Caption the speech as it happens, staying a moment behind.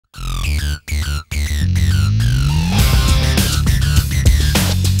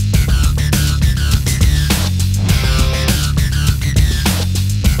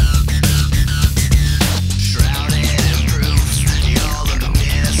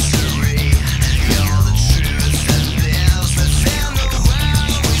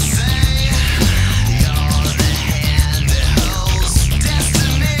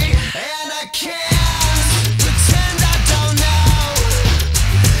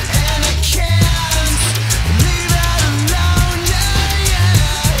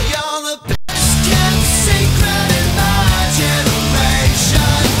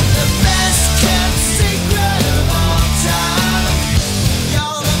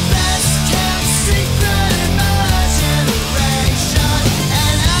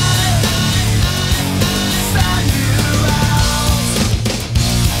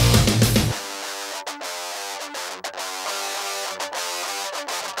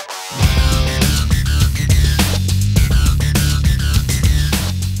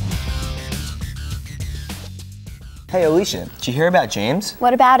Hey Alicia, did you hear about James?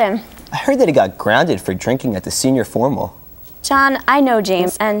 What about him? I heard that he got grounded for drinking at the senior formal. John, I know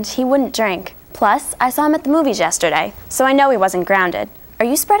James, and he wouldn't drink. Plus, I saw him at the movies yesterday, so I know he wasn't grounded. Are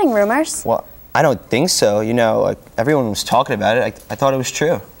you spreading rumors? Well, I don't think so. You know, like, everyone was talking about it. I thought it was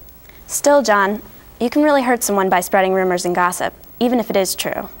true. Still, John, you can really hurt someone by spreading rumors and gossip, even if it is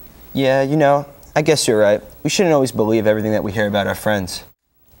true. Yeah, you know, I guess you're right. We shouldn't always believe everything that we hear about our friends.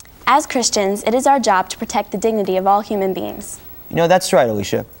 As Christians, it is our job to protect the dignity of all human beings. You know, that's right,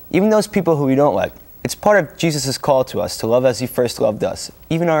 Alicia. Even those people who we don't like. It's part of Jesus' call to us to love as he first loved us,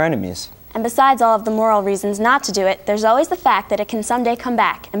 even our enemies. And besides all of the moral reasons not to do it, there's always the fact that it can someday come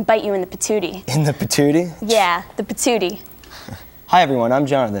back and bite you in the patootie. In the patootie? Yeah, the patootie. Hi everyone, I'm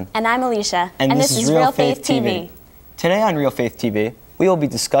Jonathan. And I'm Alicia. And this is Real Faith TV. Today on Real Faith TV, we will be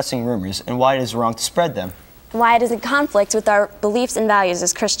discussing rumors and why it is wrong to spread them. And why it is in conflict with our beliefs and values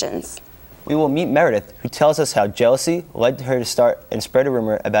as Christians. We will meet Meredith, who tells us how jealousy led her to start and spread a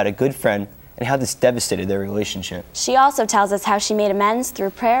rumor about a good friend and how this devastated their relationship. She also tells us how she made amends through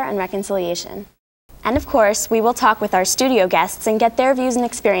prayer and reconciliation. And of course, we will talk with our studio guests and get their views and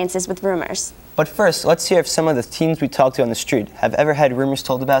experiences with rumors. But first, let's hear if some of the teens we talked to on the street have ever had rumors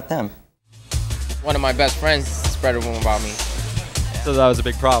told about them. One of my best friends spread a rumor about me. So that was a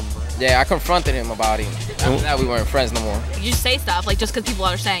big problem. Yeah, I confronted him about it. After that, we weren't friends no more. You just say stuff, like, just because people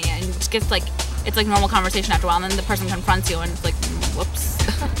are saying it, and it just gets, like, it's like normal conversation after a while, and then the person confronts you, and it's like, whoops.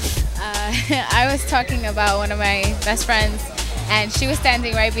 I was talking about one of my best friends, and she was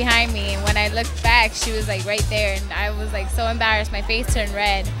standing right behind me, and when I looked back, she was, like, right there, and I was, like, so embarrassed. My face turned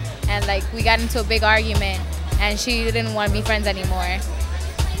red, and, like, we got into a big argument, and she didn't want to be friends anymore.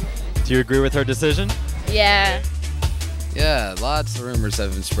 Do you agree with her decision? Yeah. Yeah, lots of rumors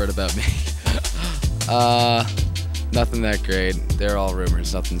have been spread about me. Nothing that great. They're all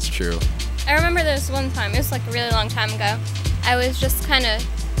rumors, nothing's true. I remember there was one time, it was like a really long time ago, I was just kind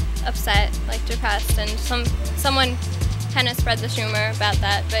of upset, like depressed, and someone kind of spread this rumor about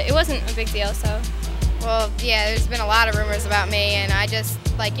that, but it wasn't a big deal, so. Well, yeah, there's been a lot of rumors about me, and I just,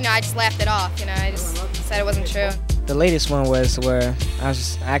 like, you know, I just laughed it off, you know, I just said it wasn't true. The latest one was where I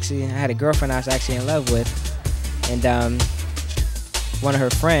had a girlfriend I was actually in love with, and one of her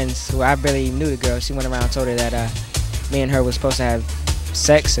friends, who I barely knew the girl, she went around and told her that me and her was supposed to have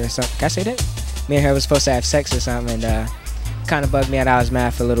sex or something. Can I say that? Me and her was supposed to have sex or something, and kind of bugged me out. I was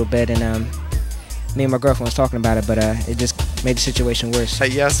mad for a little bit, and me and my girlfriend was talking about it, but it just made the situation worse.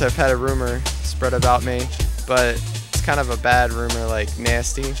 Yes, I've had a rumor spread about me, but it's kind of a bad rumor, like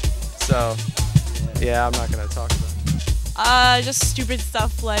nasty, so yeah, I'm not going to talk about it. Just stupid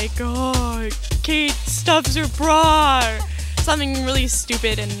stuff like, oh, Kate stuffs her bra. Something really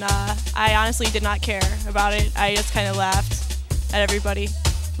stupid, and I honestly did not care about it. I just kind of laughed at everybody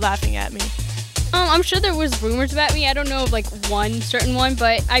laughing at me. I'm sure there was rumors about me. I don't know of like one certain one,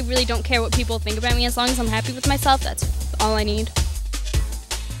 but I really don't care what people think about me. As long as I'm happy with myself, that's all I need.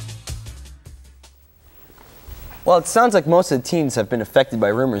 Well, it sounds like most of the teens have been affected by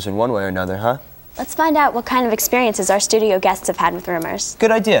rumors in one way or another, huh? Let's find out what kind of experiences our studio guests have had with rumors. Good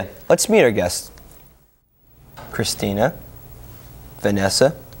idea. Let's meet our guests. Christina,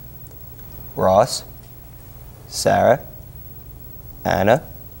 Vanessa, Ross, Sarah, Anna,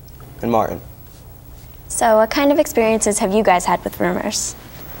 and Martin. So what kind of experiences have you guys had with rumors?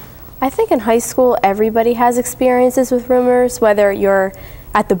 I think in high school everybody has experiences with rumors, whether you're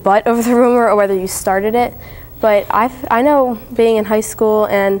at the butt of the rumor or whether you started it. But I know being in high school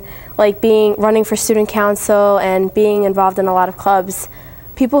and like running for student council and being involved in a lot of clubs,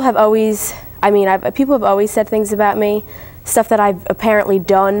 people have always said things about me, stuff that I've apparently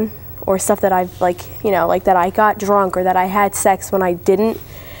done, or stuff that I've like that I got drunk or that I had sex when I didn't.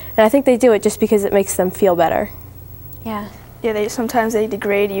 And I think they do it just because it makes them feel better. Yeah. Yeah, sometimes they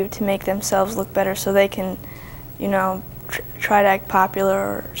degrade you to make themselves look better so they can, try to act popular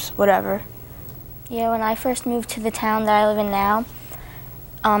or whatever. Yeah, when I first moved to the town that I live in now,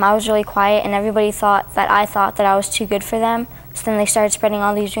 I was really quiet, and everybody thought that I was too good for them. So then they started spreading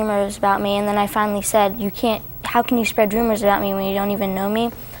all these rumors about me, and then I finally said, how can you spread rumors about me when you don't even know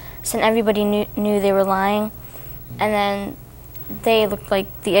me? So then everybody knew they were lying, and then they looked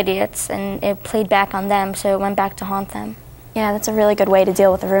like the idiots, and it played back on them, so it went back to haunt them. Yeah, that's a really good way to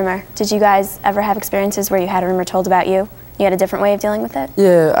deal with a rumor. Did you guys ever have experiences where you had a rumor told about you? You had a different way of dealing with it?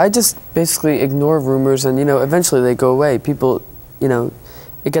 Yeah, I just basically ignore rumors, and eventually they go away. People,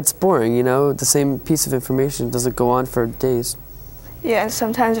 it gets boring, the same piece of information doesn't go on for days. Yeah, and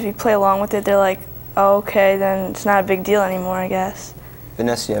sometimes if you play along with it, they're like, oh, okay, then it's not a big deal anymore, I guess.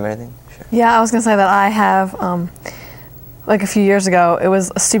 Vanessa, do you have anything? Sure. Yeah, I was going to say that I have, like a few years ago, it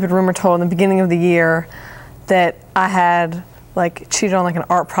was a stupid rumor told in the beginning of the year that I had like cheated on like an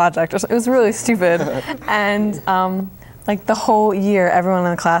art project. It was really stupid. And like the whole year, everyone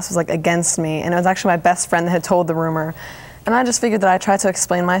in the class was like against me, and it was actually my best friend that had told the rumor. And I just figured that I tried to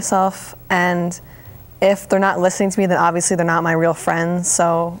explain myself, and if they're not listening to me, then obviously they're not my real friends.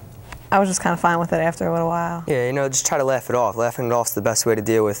 So I was just kind of fine with it after a little while. Yeah, you know, just try to laugh it off. Laughing it off is the best way to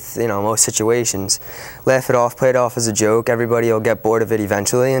deal with, you know, most situations. Laugh it off, play it off as a joke. Everybody will get bored of it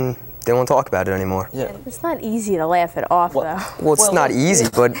eventually, and they won't talk about it anymore. Yeah. It's not easy to laugh it off, though. Well, it's not easy,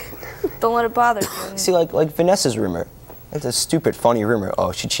 but... Don't let it bother you. See, like Vanessa's rumor. It's a stupid, funny rumor.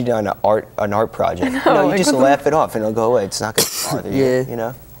 Oh, she cheated on an art project. You just laugh it off and it'll go away. It's not going to bother you, you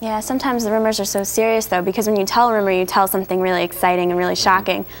know? Yeah, sometimes the rumors are so serious, though, because when you tell a rumor, you tell something really exciting and really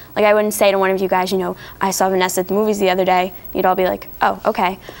shocking. Like, I wouldn't say to one of you guys, you know, I saw Vanessa at the movies the other day. You'd all be like, oh,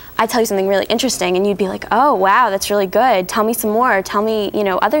 okay. I'd tell you something really interesting, and you'd be like, oh, wow, that's really good. Tell me some more. Tell me, you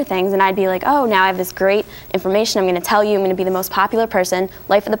know, other things. And I'd be like, oh, now I have this great information I'm going to tell you. I'm going to be the most popular person,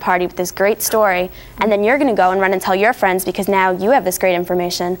 life of the party, with this great story. And then you're going to go and run and tell your friends because now you have this great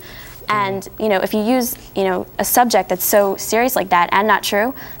information. And, you know, if you use, you know, a subject that's so serious like that and not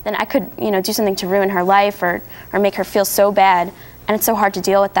true, then I could, you know, do something to ruin her life or make her feel so bad. And it's so hard to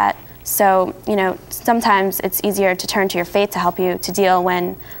deal with that. So, you know, sometimes it's easier to turn to your faith to help you to deal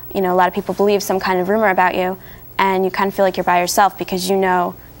when, you know, a lot of people believe some kind of rumor about you and you kind of feel like you're by yourself because you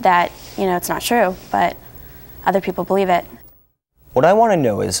know that, you know, it's not true, but other people believe it. What I want to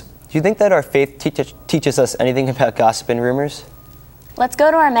know is, do you think that our faith teaches us anything about gossip and rumors? Let's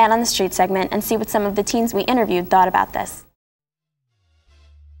go to our Man on the Street segment and see what some of the teens we interviewed thought about this.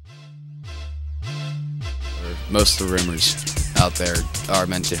 Most of the rumors out there are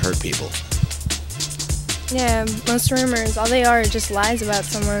meant to hurt people. Yeah, most rumors, all they are just lies about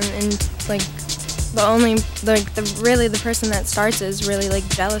someone, and like really the person that starts is really like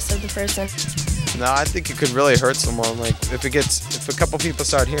jealous of the person. No, I think it could really hurt someone. Like if a couple people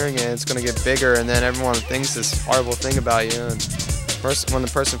start hearing it, it's gonna get bigger, and then everyone thinks this horrible thing about you. And when the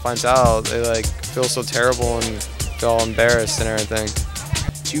person finds out, they like feel so terrible and feel all embarrassed and everything.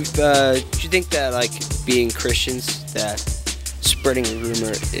 Do you think that like being Christians, that spreading a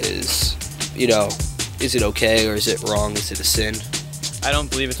rumor is, you know, is it okay or is it wrong? Is it a sin? I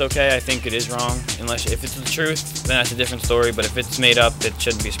don't believe it's okay. I think it is wrong. Unless if it's the truth, then that's a different story. But if it's made up, it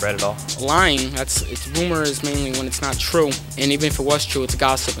shouldn't be spread at all. Lying, it's rumor is mainly when it's not true, and even if it was true, it's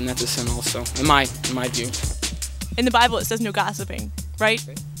gossip, and that's a sin also, in my view. In the Bible, it says no gossiping, right?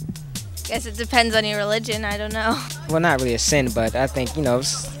 Guess it depends on your religion. I don't know. Well, not really a sin, but I think, you know,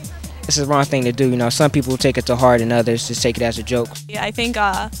 it's the wrong thing to do. You know, some people take it to heart and others just take it as a joke. Yeah, I think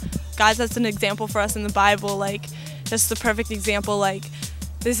God sets an example for us in the Bible, like, just the perfect example, like,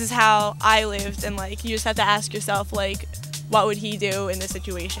 this is how I lived, and, like, you just have to ask yourself, like, what would he do in this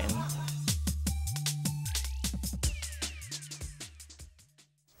situation?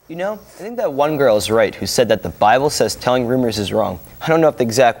 You know, I think that one girl is right who said that the Bible says telling rumors is wrong. I don't know if the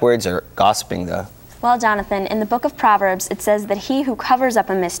exact words are gossiping, though. Well, Jonathan, in the book of Proverbs, it says that he who covers up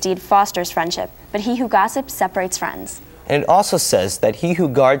a misdeed fosters friendship, but he who gossips separates friends. And it also says that he who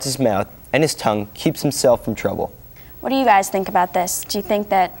guards his mouth and his tongue keeps himself from trouble. What do you guys think about this? Do you think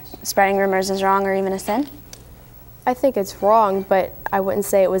that spreading rumors is wrong or even a sin? I think it's wrong, but I wouldn't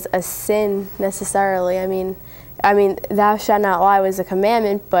say it was a sin necessarily. I mean, thou shalt not lie was a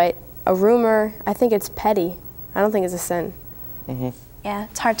commandment, but a rumor, I think it's petty. I don't think it's a sin. Mm-hmm. Yeah,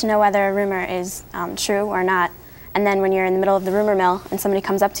 it's hard to know whether a rumor is true or not. And then when you're in the middle of the rumor mill and somebody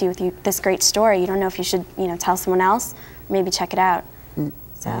comes up to you with this great story, you don't know if you should, you know, tell someone else or maybe check it out.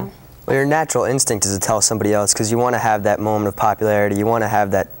 So. Well, your natural instinct is to tell somebody else because you want to have that moment of popularity. You want to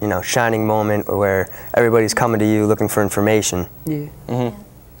have that, you know, shining moment where everybody's coming to you looking for information. Yeah. Mm-hmm.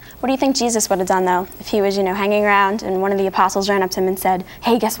 What do you think Jesus would have done, though, if he was, you know, hanging around and one of the apostles ran up to him and said,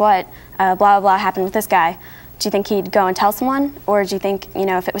 hey, guess what? Blah, blah, blah happened with this guy. Do you think he'd go and tell someone? Or do you think, you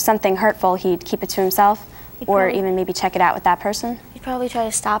know, if it was something hurtful, he'd keep it to himself? Or even maybe check it out with that person? He'd probably try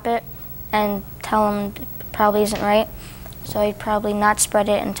to stop it and tell him it probably isn't right. So he'd probably not spread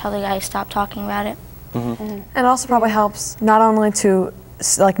it until the guy stopped talking about it. Mm-hmm. And it also probably helps not only to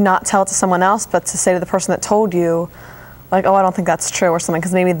like not tell it to someone else, but to say to the person that told you, like, oh, I don't think that's true or something,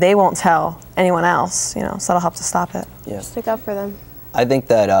 because maybe they won't tell anyone else, you know, so that'll help to stop it. Yeah. Stick up for them. I think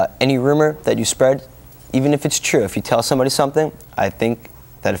that any rumor that you spread, even if it's true, if you tell somebody something, I think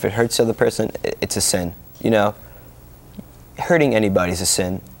that if it hurts the other person, it's a sin. You know, hurting anybody is a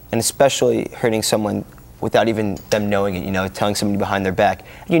sin, and especially hurting someone without even them knowing it, you know, telling somebody behind their back.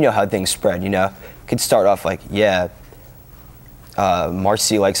 You know how things spread, you know. It could start off like, yeah,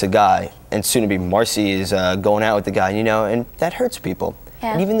 Marcy likes a guy, and soon to be Marcy is going out with the guy, you know, and that hurts people.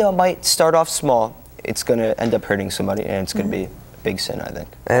 Yeah. And even though it might start off small, it's going to end up hurting somebody, and it's going to be a big sin, I think.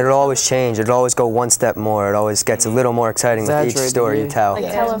 And it'll always change. It'll always go one step more. It always gets a little more exciting with each story you tell.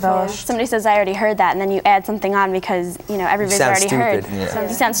 Like somebody says, I already heard that, and then you add something on because, you know, everybody's already heard. Yeah.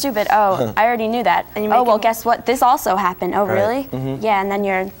 You sound stupid. Oh, I already knew that. And oh, well, guess what? This also happened. Oh, really? Yeah, and then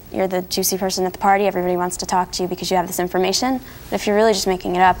you're the juicy person at the party. Everybody wants to talk to you because you have this information. But if you're really just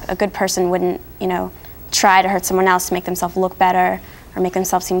making it up, a good person wouldn't, you know, try to hurt someone else to make themselves look better or make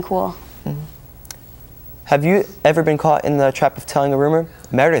themselves seem cool. Have you ever been caught in the trap of telling a rumor?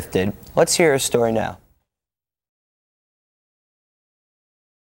 Meredith did. Let's hear her story now.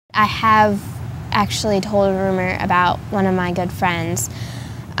 I have actually told a rumor about one of my good friends.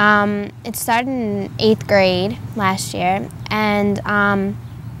 It started in 8th grade last year, and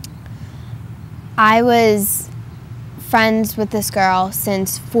I was friends with this girl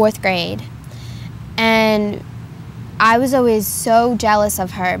since 4th grade. And I was always so jealous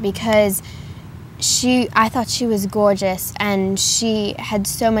of her because I thought she was gorgeous, and she had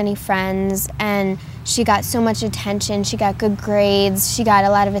so many friends, and she got so much attention. She got good grades. She got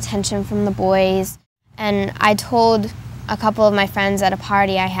a lot of attention from the boys. And I told a couple of my friends at a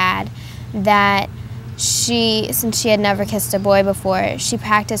party I had that since she had never kissed a boy before, she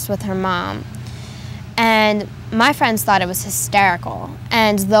practiced with her mom. And my friends thought it was hysterical,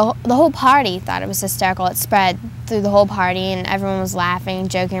 and the whole party thought it was hysterical. It spread through the whole party, and everyone was laughing,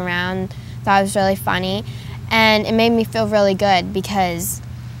 joking around, thought it was really funny. And it made me feel really good because,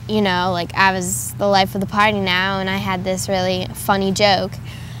 you know, like, I was the life of the party now, and I had this really funny joke.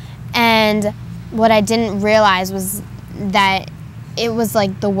 And what I didn't realize was that it was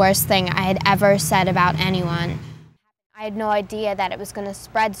like the worst thing I had ever said about anyone. I had no idea that it was going to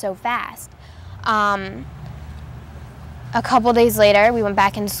spread so fast. A couple days later, we went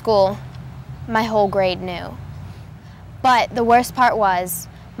back into school. My whole grade knew. But the worst part was,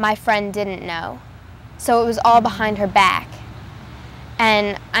 my friend didn't know. So it was all behind her back.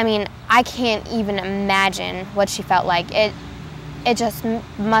 And I mean, I can't even imagine what she felt like. It just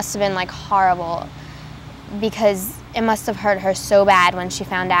must have been like horrible, because it must have hurt her so bad when she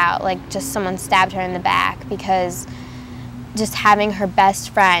found out, like just someone stabbed her in the back, because just having her best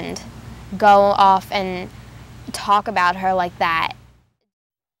friend go off and talk about her like that.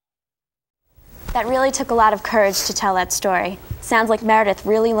 That really took a lot of courage to tell that story. Sounds like Meredith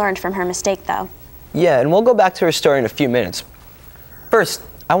really learned from her mistake, though. Yeah, and we'll go back to her story in a few minutes. First,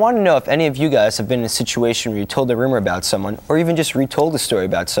 I want to know if any of you guys have been in a situation where you told a rumor about someone, or even just retold a story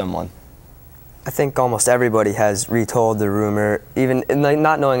about someone. I think almost everybody has retold the rumor, even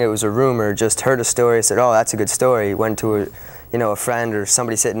not knowing it was a rumor, just heard a story, said, oh, that's a good story, went to a friend or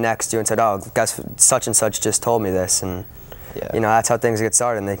somebody sitting next to you and said, oh, guess such and such just told me this, and that's how things get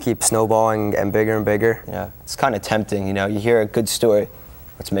started, and they keep snowballing and bigger and bigger. Yeah, it's kind of tempting, you hear a good story,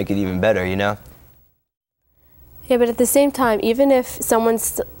 let's make it even better, Yeah, but at the same time, even if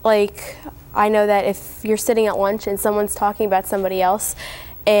someone's like, I know that if you're sitting at lunch and someone's talking about somebody else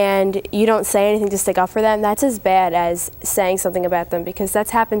and you don't say anything to stick up for them, that's as bad as saying something about them, because that's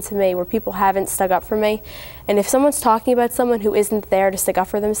happened to me where people haven't stuck up for me. And if someone's talking about someone who isn't there to stick up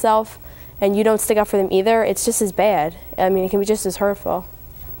for themselves and you don't stick up for them either, it's just as bad. I mean, it can be just as hurtful.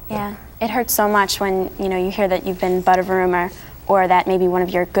 Yeah, it hurts so much when you hear that you've been butt of a rumor, or that maybe one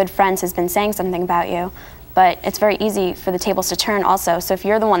of your good friends has been saying something about you. But it's very easy for the tables to turn also. So if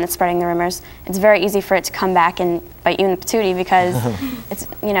you're the one that's spreading the rumors, it's very easy for it to come back and bite you in the patootie, because it's,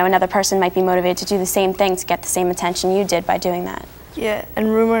 another person might be motivated to do the same thing to get the same attention you did by doing that. Yeah,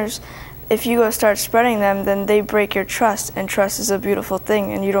 and rumors, if you go start spreading them, then they break your trust, and trust is a beautiful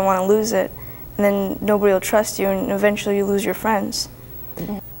thing, and you don't want to lose it. And then nobody will trust you, and eventually you lose your friends.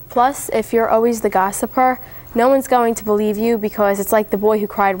 Plus, if you're always the gossiper, no one's going to believe you, because it's like the boy who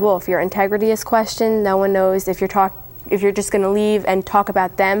cried wolf. Your integrity is questioned. No one knows if you're just going to leave and talk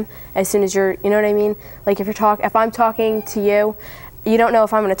about them as soon as you know what I mean? Like if I'm talking to you, you don't know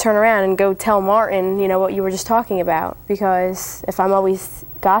if I'm going to turn around and go tell Martin, what you were just talking about, because if I'm always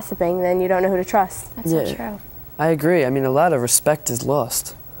gossiping, then you don't know who to trust. That's so true. I agree. I mean, a lot of respect is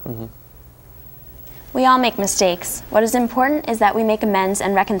lost. We all make mistakes. What is important is that we make amends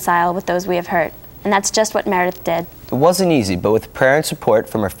and reconcile with those we have hurt. And that's just what Meredith did. It wasn't easy, but with prayer and support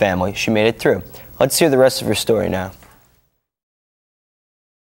from her family, she made it through. Let's hear the rest of her story now.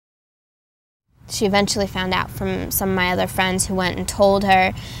 She eventually found out from some of my other friends who went and told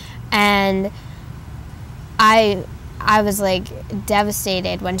her, and I was like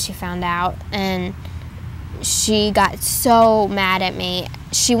devastated when she found out, and she got so mad at me.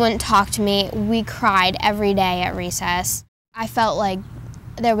 She wouldn't talk to me. We cried every day at recess. I felt like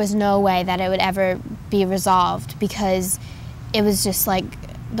there was no way that it would ever be resolved, because it was just like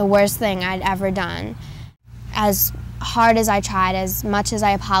the worst thing I'd ever done. As hard as I tried, as much as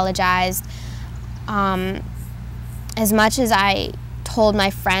I apologized, as much as I told my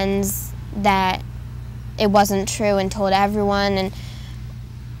friends that it wasn't true and told everyone, and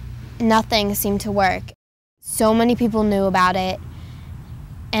nothing seemed to work. So many people knew about it,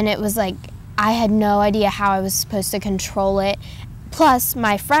 and it was like I had no idea how I was supposed to control it. Plus,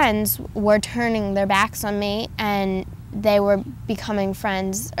 my friends were turning their backs on me, and they were becoming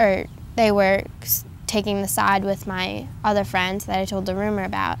friends, or they were taking the side with my other friends that I told the rumor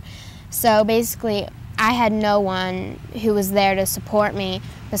about. So basically, I had no one who was there to support me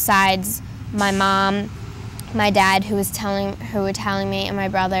besides my mom, my dad who were telling me, and my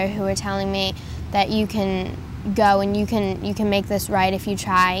brother who were telling me that you can go and you can make this right if you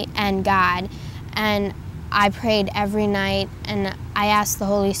try, and God. And I prayed every night, and I asked the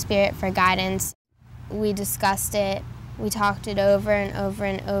Holy Spirit for guidance. We discussed it, we talked it over and over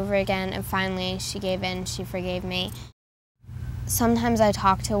and over again, and finally she gave in, she forgave me. Sometimes I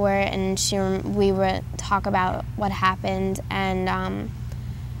talk to her, and we would talk about what happened, and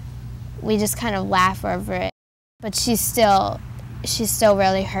we just kind of laugh over it. But she's still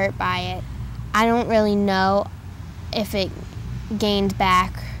really hurt by it. I don't really know if it gained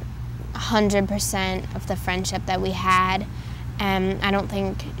back 100% of the friendship that we had. I don't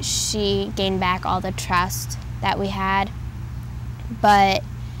think she gained back all the trust that we had, but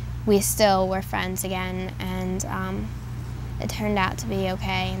we still were friends again, and it turned out to be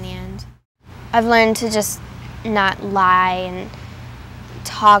okay in the end. I've learned to just not lie and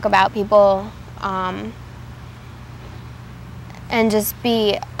talk about people, and just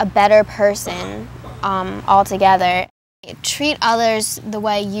be a better person altogether. Treat others the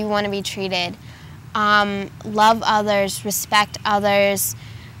way you want to be treated. Love others, respect others,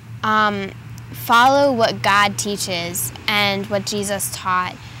 follow what God teaches and what Jesus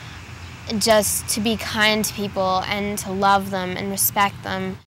taught. Just to be kind to people and to love them and respect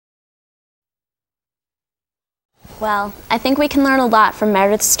them. Well, I think we can learn a lot from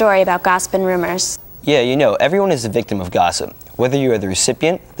Meredith's story about gossip and rumors. Yeah, you know, everyone is a victim of gossip, whether you are the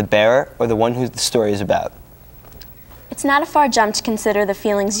recipient, the bearer, or the one who the story is about. It's not a far jump to consider the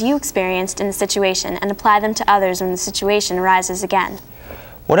feelings you experienced in the situation and apply them to others when the situation arises again.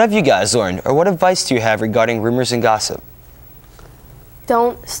 What have you guys learned, or what advice do you have regarding rumors and gossip?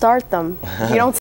 Don't start them. You don't